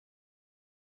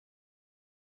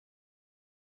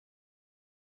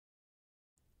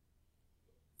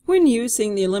When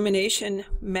using the elimination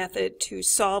method to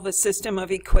solve a system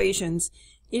of equations,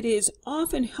 it is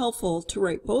often helpful to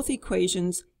write both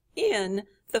equations in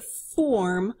the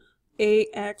form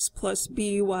ax plus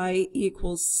by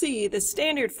equals c, the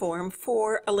standard form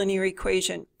for a linear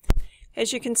equation.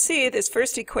 As you can see, this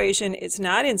first equation is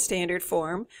not in standard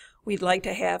form. We'd like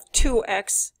to have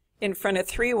 2x in front of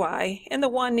 3y, and the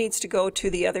 1 needs to go to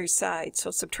the other side.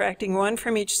 So subtracting 1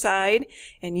 from each side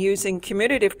and using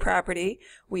commutative property,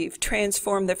 we've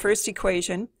transformed the first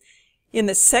equation. In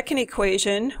the second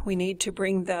equation, we need to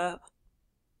bring the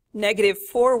negative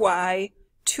 4y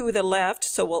to the left,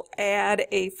 so we'll add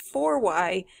a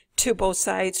 4y to both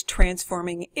sides,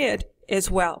 transforming it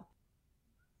as well.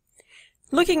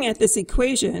 Looking at this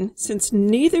equation, since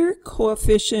neither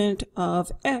coefficient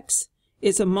of x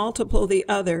is a multiple of the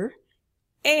other,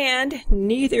 and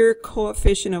neither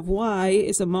coefficient of y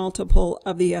is a multiple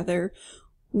of the other,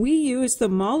 we use the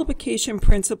multiplication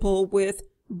principle with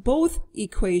both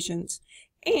equations,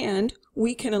 and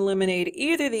we can eliminate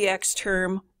either the x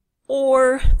term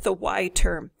or the y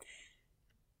term.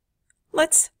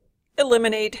 Let's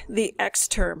eliminate the x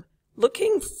term.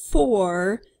 Looking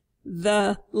for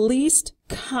the least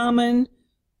common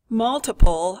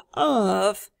multiple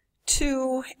of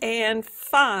 2 and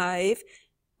 5,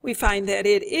 we find that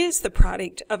it is the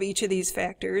product of each of these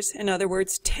factors, in other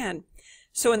words 10.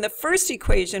 So in the first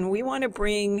equation, we want to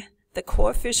bring the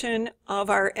coefficient of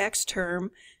our x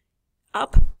term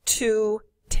up to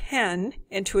 10,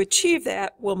 and to achieve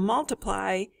that, we'll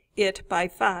multiply it by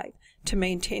 5. To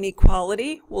maintain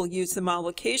equality, we'll use the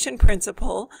multiplication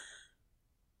principle,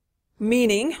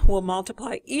 meaning we'll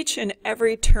multiply each and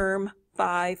every term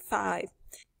by 5.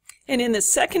 And in the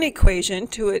second equation,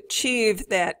 to achieve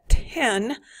that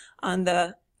 10 on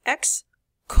the x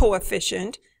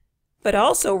coefficient, but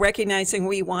also recognizing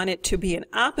we want it to be an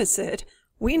opposite,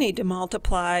 we need to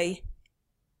multiply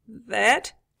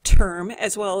that term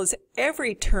as well as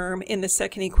every term in the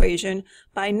second equation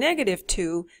by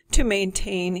 -2 to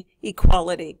maintain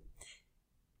equality.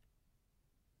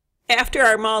 After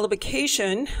our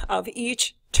multiplication of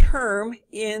each term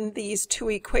in these two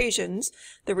equations,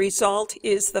 the result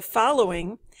is the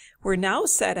following. We're now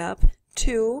set up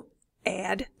to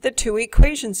add the two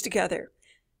equations together.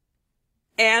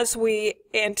 As we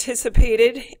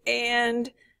anticipated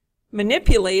and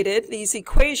manipulated these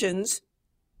equations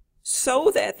so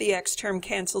that the x term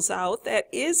cancels out, that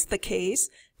is the case.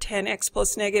 10x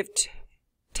plus negative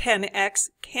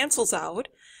 10x cancels out.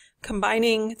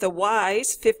 Combining the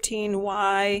y's,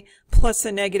 15y plus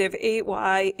a negative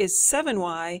 8y is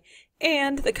 7y,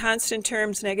 and the constant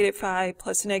terms -5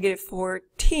 plus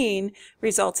 -14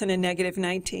 results in a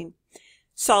 -19.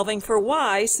 Solving for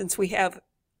y, since we have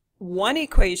one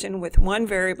equation with one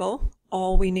variable,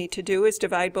 all we need to do is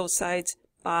divide both sides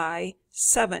by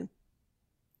 7.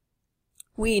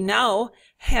 We now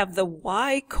have the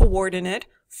y coordinate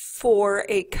for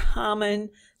a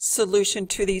common solution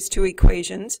to these two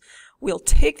equations. We'll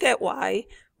take that y,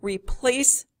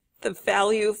 replace the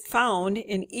value found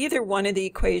in either one of the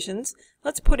equations.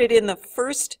 Let's put it in the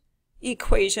first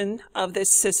equation of this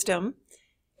system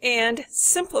and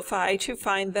simplify to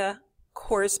find the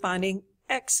corresponding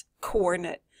x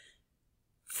coordinate.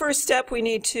 First step, we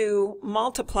need to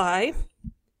multiply,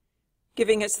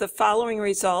 giving us the following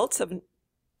results of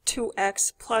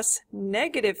 2x plus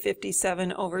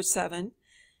 -57 over 7.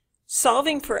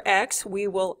 Solving for x, we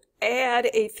will add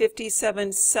a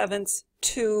 57/7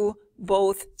 to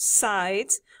both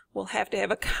sides. We'll have to have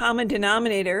a common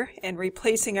denominator, and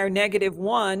replacing our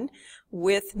 -1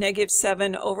 with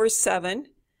 -7 over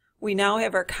 7, we now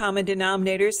have our common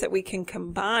denominators that we can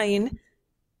combine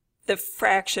the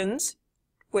fractions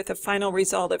with a final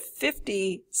result of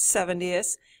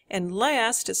 50/70. And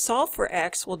last, to solve for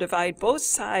x, we'll divide both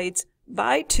sides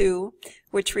by 2,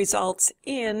 which results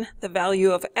in the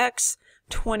value of x,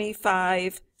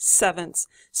 25/7.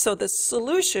 So the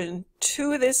solution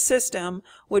to this system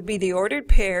would be the ordered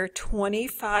pair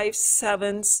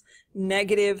 25/7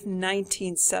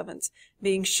 -19/7,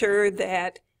 being sure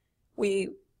that we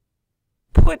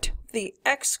put the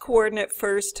x coordinate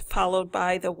first, followed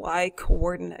by the y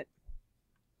coordinate.